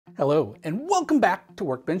Hello, and welcome back to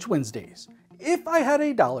Workbench Wednesdays. If I had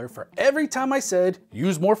 $1 for every time I said,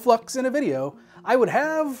 use more Flux in a video, I would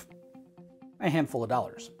have a handful of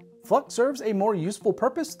dollars. Flux serves a more useful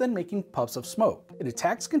purpose than making puffs of smoke. It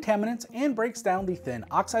attacks contaminants and breaks down the thin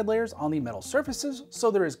oxide layers on the metal surfaces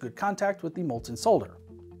so there is good contact with the molten solder.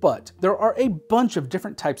 But there are a bunch of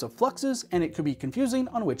different types of fluxes and it could be confusing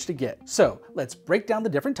on which to get. So let's break down the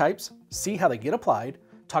different types, see how they get applied,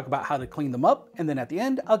 talk about how to clean them up, and then at the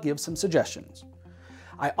end I'll give some suggestions.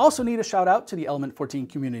 I also need a shout out to the Element 14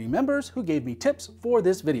 community members who gave me tips for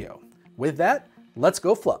this video. With that, let's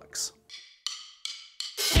go Flux.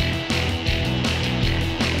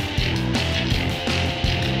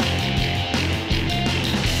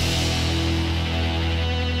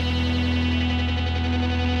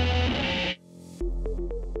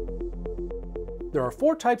 There are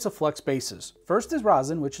 4 types of flux bases. First is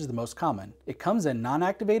rosin, which is the most common. It comes in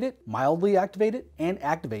non-activated, mildly activated, and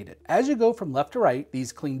activated. As you go from left to right,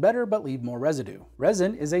 these clean better but leave more residue.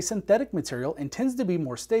 Resin is a synthetic material and tends to be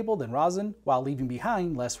more stable than rosin while leaving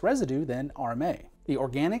behind less residue than RMA. The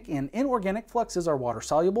organic and inorganic fluxes are water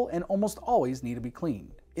soluble and almost always need to be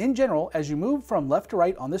cleaned. In general, as you move from left to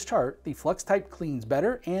right on this chart, the flux type cleans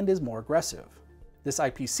better and is more aggressive. This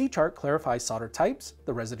IPC chart clarifies solder types,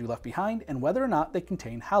 the residue left behind, and whether or not they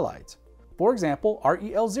contain halides. For example,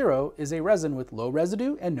 REL0 is a resin with low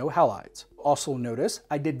residue and no halides. Also notice,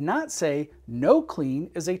 I did not say no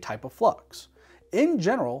clean is a type of flux. In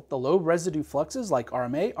general, the low residue fluxes like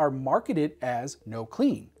RMA are marketed as no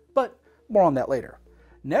clean, but more on that later.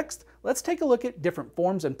 Next, let's take a look at different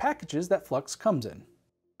forms and packages that flux comes in.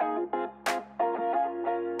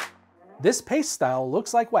 This paste style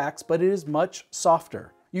looks like wax, but it is much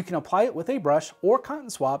softer. You can apply it with a brush or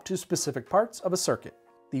cotton swab to specific parts of a circuit.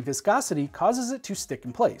 The viscosity causes it to stick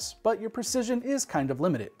in place, but your precision is kind of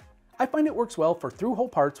limited. I find it works well for through-hole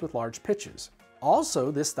parts with large pitches.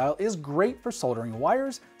 Also, this style is great for soldering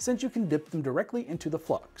wires since you can dip them directly into the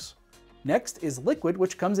flux. Next is liquid,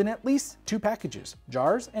 which comes in at least 2 packages,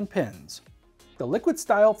 jars and pins. The liquid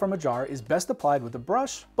style from a jar is best applied with a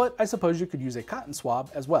brush, but I suppose you could use a cotton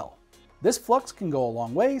swab as well. This flux can go a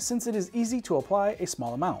long way since it is easy to apply a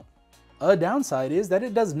small amount. A downside is that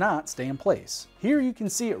it does not stay in place. Here you can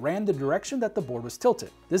see it ran the direction that the board was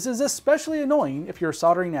tilted. This is especially annoying if you're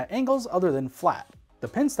soldering at angles other than flat. The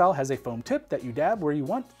pin style has a foam tip that you dab where you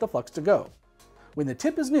want the flux to go. When the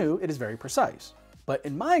tip is new, it is very precise. But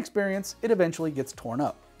in my experience, it eventually gets torn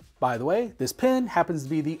up. By the way, this pin happens to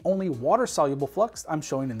be the only water-soluble flux I'm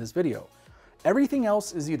showing in this video. Everything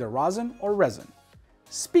else is either rosin or resin.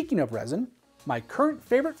 Speaking of resin, my current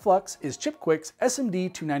favorite flux is Chipquik's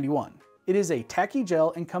SMD291. It is a tacky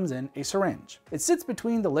gel and comes in a syringe. It sits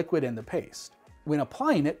between the liquid and the paste. When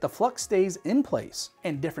applying it, the flux stays in place,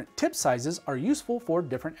 and different tip sizes are useful for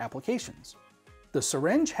different applications. The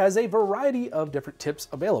syringe has a variety of different tips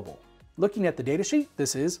available. Looking at the datasheet,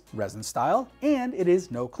 this is resin style, and it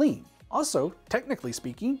is no clean. Also, technically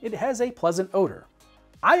speaking, it has a pleasant odor.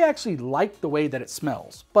 I actually like the way that it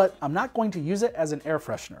smells, but I'm not going to use it as an air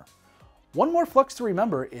freshener. One more flux to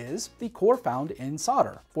remember is the core found in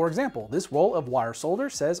solder. For example, this roll of wire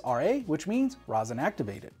solder says RA, which means rosin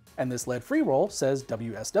activated. And this lead-free roll says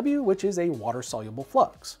WSW, which is a water-soluble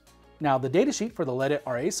flux. Now, the datasheet for the leaded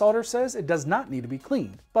RA solder says it does not need to be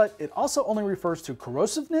cleaned, but it also only refers to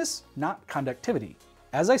corrosiveness, not conductivity.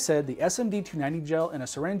 As I said, the SMD290 gel in a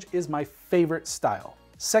syringe is my favorite style.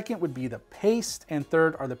 Second would be the paste, and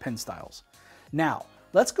third are the pin styles. Now,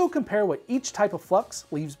 let's go compare what each type of flux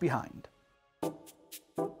leaves behind.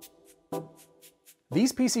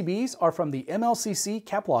 These PCBs are from the MLCC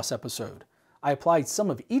cap loss episode. I applied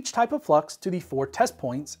some of each type of flux to the 4 test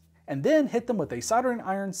points and then hit them with a soldering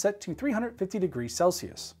iron set to 350 degrees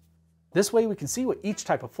Celsius. This way we can see what each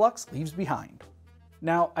type of flux leaves behind.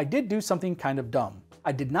 Now, I did do something kind of dumb.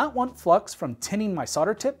 I did not want flux from tinning my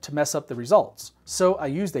solder tip to mess up the results, so I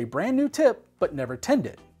used a brand new tip but never tinned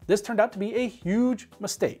it. This turned out to be a huge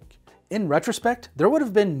mistake. In retrospect, there would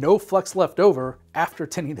have been no flux left over after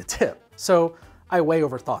tinning the tip, so I way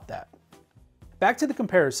overthought that. Back to the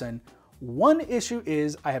comparison, one issue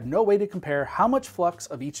is I have no way to compare how much flux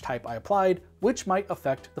of each type I applied, which might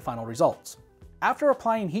affect the final results. After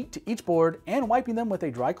applying heat to each board and wiping them with a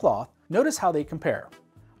dry cloth, notice how they compare.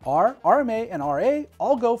 R, RMA, and RA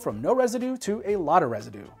all go from no residue to a lot of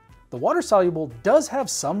residue. The water-soluble does have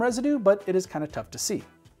some residue, but it is kind of tough to see.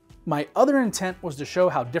 My other intent was to show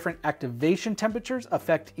how different activation temperatures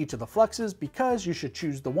affect each of the fluxes because you should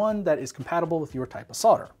choose the one that is compatible with your type of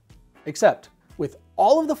solder. Except, with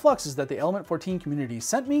all of the fluxes that the Element 14 community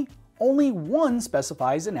sent me, only one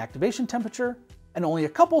specifies an activation temperature, and only a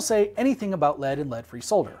couple say anything about lead and lead-free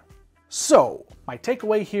solder. So, my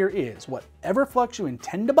takeaway here is, whatever flux you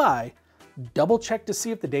intend to buy, double check to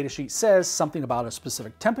see if the datasheet says something about a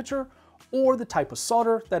specific temperature or the type of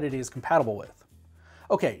solder that it is compatible with.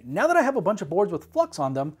 Okay, now that I have a bunch of boards with flux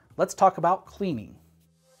on them, let's talk about cleaning.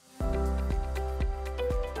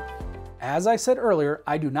 As I said earlier,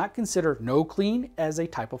 I do not consider no clean as a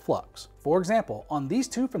type of flux. For example, on these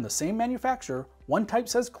two from the same manufacturer, one type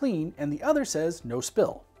says clean and the other says no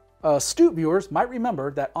spill. Astute viewers might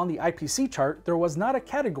remember that on the IPC chart, there was not a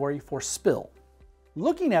category for spill.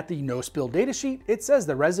 Looking at the no spill datasheet, it says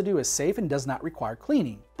the residue is safe and does not require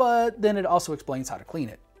cleaning, but then it also explains how to clean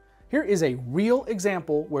it. Here is a real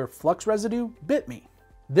example where flux residue bit me.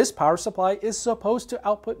 This power supply is supposed to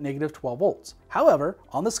output negative 12 volts. However,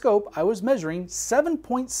 on the scope, I was measuring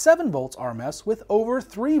 7.7 volts RMS with over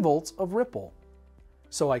 3 volts of ripple.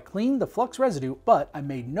 So I cleaned the flux residue, but I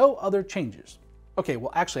made no other changes. Okay,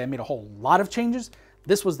 well actually I made a whole lot of changes.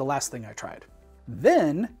 This was the last thing I tried.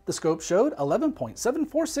 Then the scope showed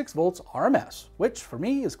 11.746 volts RMS, which for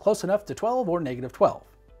me is close enough to 12 or negative 12.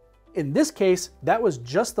 In this case, that was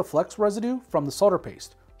just the flux residue from the solder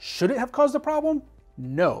paste. Should it have caused a problem?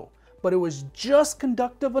 No, but it was just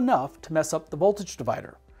conductive enough to mess up the voltage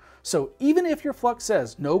divider. So even if your flux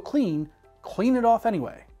says no clean, clean it off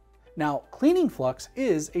anyway. Now, cleaning flux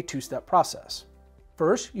is a two-step process.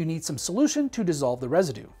 First, you need some solution to dissolve the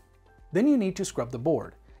residue. Then you need to scrub the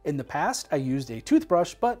board. In the past, I used a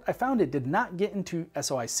toothbrush, but I found it did not get into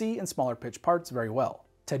SOIC and smaller pitch parts very well.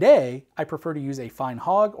 Today, I prefer to use a fine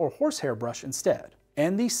hog or horsehair brush instead.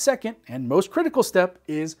 And the second and most critical step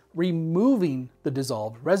is removing the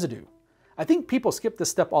dissolved residue. I think people skip this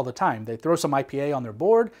step all the time. They throw some IPA on their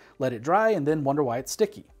board, let it dry, and then wonder why it's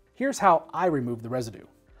sticky. Here's how I remove the residue.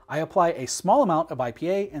 I apply a small amount of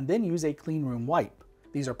IPA and then use a clean room wipe.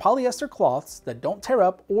 These are polyester cloths that don't tear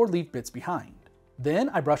up or leave bits behind. Then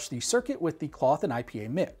I brush the circuit with the cloth and IPA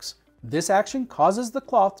mix. This action causes the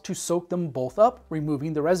cloth to soak them both up,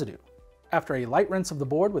 removing the residue. After a light rinse of the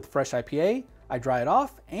board with fresh IPA, I dry it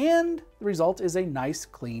off, and the result is a nice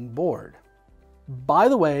clean board. By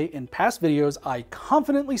the way, in past videos, I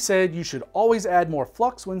confidently said you should always add more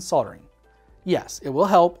flux when soldering. Yes, it will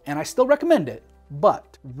help, and I still recommend it,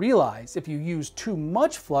 but realize if you use too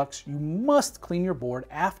much flux, you must clean your board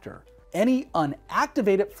after. Any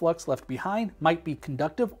unactivated flux left behind might be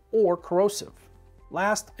conductive or corrosive.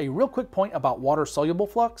 Last, a real quick point about water-soluble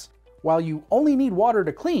flux. While you only need water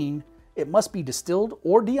to clean, it must be distilled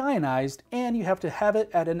or deionized, and you have to have it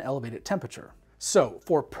at an elevated temperature. So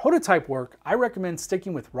for prototype work, I recommend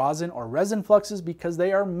sticking with rosin or resin fluxes because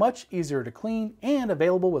they are much easier to clean and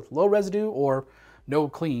available with low residue or no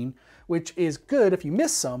clean, which is good if you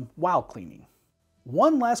miss some while cleaning.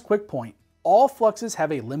 One last quick point, all fluxes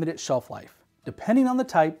have a limited shelf life. Depending on the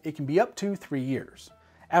type, it can be up to 3 years.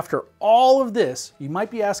 After all of this, you might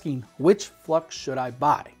be asking, which flux should I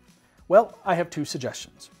buy? Well, I have 2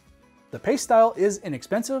 suggestions. The paste style is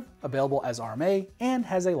inexpensive, available as RMA, and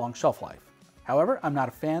has a long shelf life. However, I'm not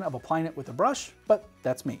a fan of applying it with a brush, but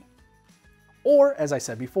that's me. Or, as I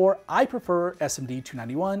said before, I prefer SMD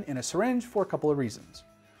 291 in a syringe for a couple of reasons.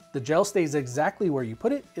 The gel stays exactly where you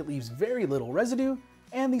put it, it leaves very little residue,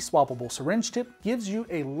 and the swappable syringe tip gives you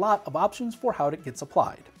a lot of options for how it gets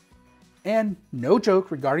applied. And no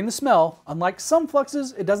joke regarding the smell, unlike some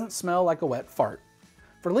fluxes, it doesn't smell like a wet fart.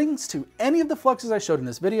 For links to any of the fluxes I showed in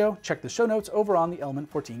this video, check the show notes over on the Element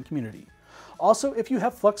 14 community. Also, if you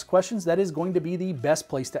have flux questions, that is going to be the best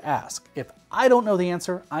place to ask. If I don't know the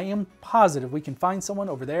answer, I am positive we can find someone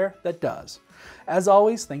over there that does. As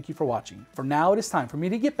always, thank you for watching. For now, it is time for me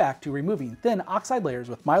to get back to removing thin oxide layers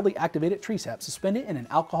with mildly activated tree sap suspended in an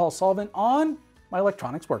alcohol solvent on my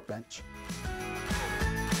electronics workbench.